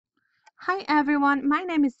Hi everyone, my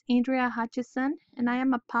name is Andrea Hutchison and I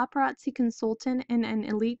am a paparazzi consultant and an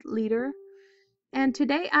elite leader. And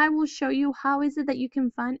today I will show you how is it that you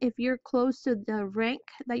can find if you're close to the rank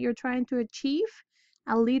that you're trying to achieve,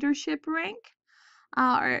 a leadership rank,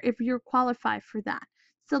 or if you're qualified for that.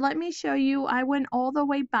 So let me show you, I went all the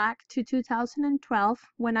way back to 2012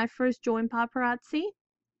 when I first joined Paparazzi.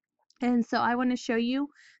 And so I want to show you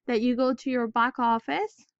that you go to your back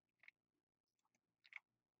office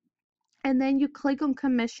and then you click on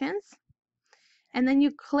commissions. And then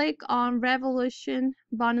you click on Revolution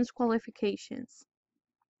bonus qualifications.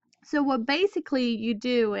 So what basically you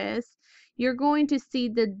do is you're going to see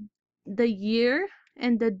the year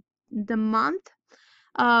and the month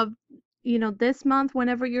of this month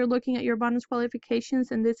whenever you're looking at your bonus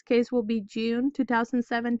qualifications. In this case will be June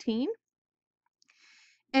 2017,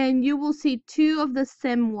 and you will see two of the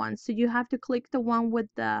same ones. So you have to click the one with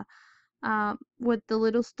the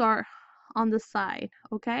little star on the side.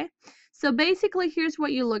 Okay, so basically here's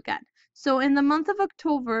what you look at. So in the month of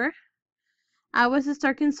October, I was a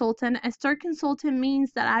star consultant. A star consultant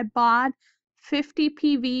means that I bought 50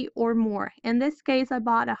 PV or more. In this case, I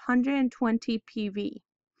bought 120 PV.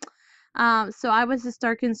 So I was a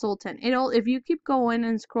star consultant. If you keep going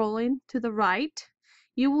and scrolling to the right,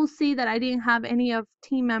 you will see that I didn't have any of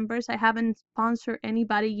team members. I haven't sponsored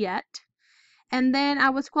anybody yet. And then I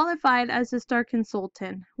was qualified as a star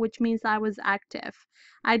consultant, which means I was active.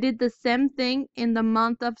 I did the same thing in the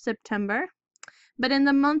month of September, but in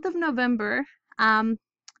the month of November,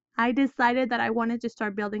 I decided that I wanted to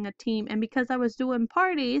start building a team. And because I was doing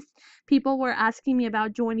parties, people were asking me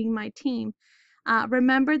about joining my team.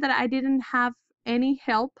 Remember that I didn't have any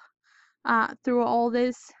help through all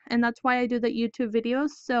this, and that's why I do the YouTube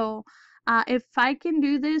videos. So if I can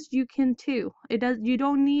do this, you can too. You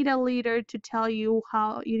don't need a leader to tell you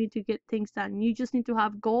how you need to get things done. You just need to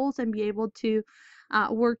have goals and be able to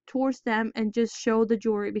work towards them and just show the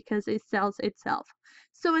jewelry because it sells itself.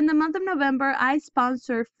 So in the month of November, I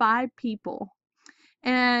sponsored 5 people,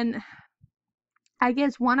 and I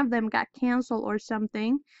guess one of them got canceled or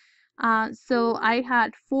something. So I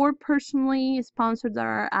had 4 personally sponsored that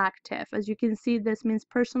are active. As you can see, this means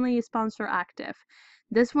personally sponsor active.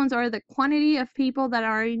 These ones are the quantity of people that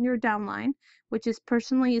are in your downline, which is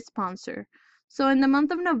personally sponsored. So in the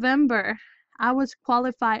month of November, I was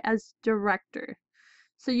qualified as director.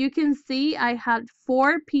 So you can see I had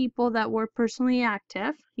 4 people that were personally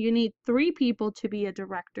active. You need 3 people to be a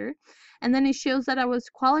director. And then it shows that I was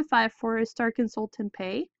qualified for a star consultant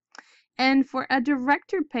pay and for a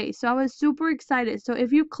director pay. So I was super excited. So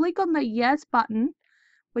if you click on the yes button,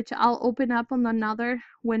 which I'll open up on another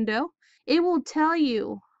window, it will tell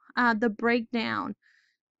you the breakdown.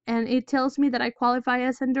 And it tells me that I qualify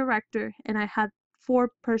as a director and I had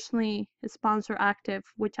 4 personally sponsor active,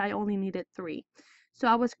 which I only needed 3. So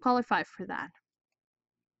I was qualified for that.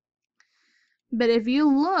 But if you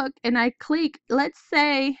look and I click, let's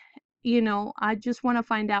say, I just want to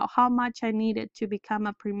find out how much I needed to become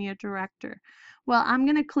a premier director. Well, I'm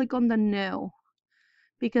going to click on the no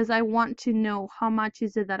because I want to know how much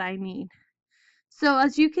is it that I need. So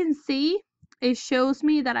as you can see, it shows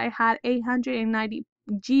me that I had 890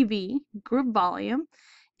 GV, group volume,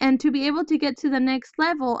 and to be able to get to the next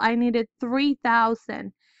level, I needed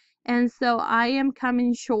 3,000. And so I am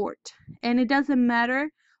coming short. And it doesn't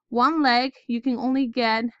matter. One leg, you can only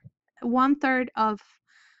get 1/3 of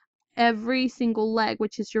every single leg,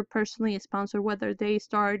 which is your personally sponsored. Whether they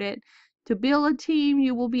started to build a team,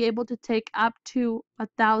 you will be able to take up to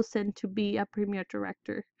 1,000 to be a premier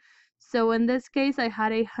director. So in this case, I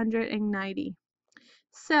had 190.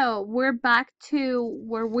 So we're back to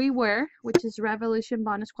where we were, which is Revolution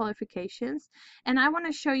bonus qualifications. And I want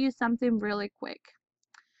to show you something really quick.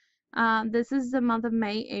 This is the month of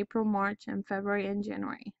May, April, March, and February, and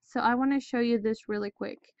January. So I want to show you this really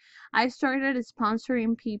quick. I started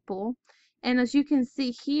sponsoring people, and as you can see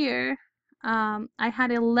here, I had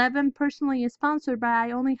 11 personally sponsored, but I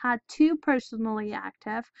only had 2 personally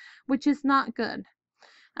active, which is not good.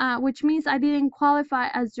 Which means I didn't qualify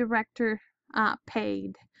as director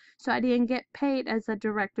paid. So I didn't get paid as a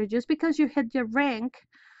director. Just because you hit your rank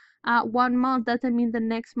 1 month doesn't mean the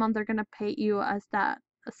next month they're gonna pay you as that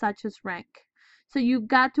such as rank. So you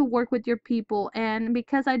got to work with your people, and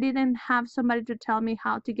because I didn't have somebody to tell me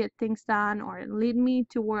how to get things done or lead me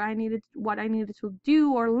to what I needed to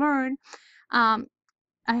do or learn, I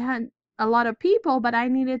had a lot of people, but I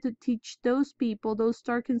needed to teach those people, those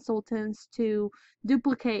star consultants, to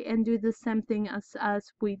duplicate and do the same thing as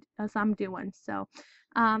I'm doing. So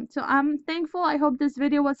So I'm thankful. I hope this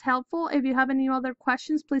video was helpful. If you have any other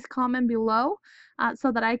questions, please comment below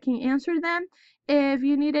so that I can answer them. If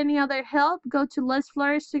you need any other help, go to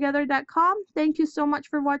letsflourishtogether.com. Thank you so much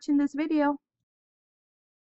for watching this video.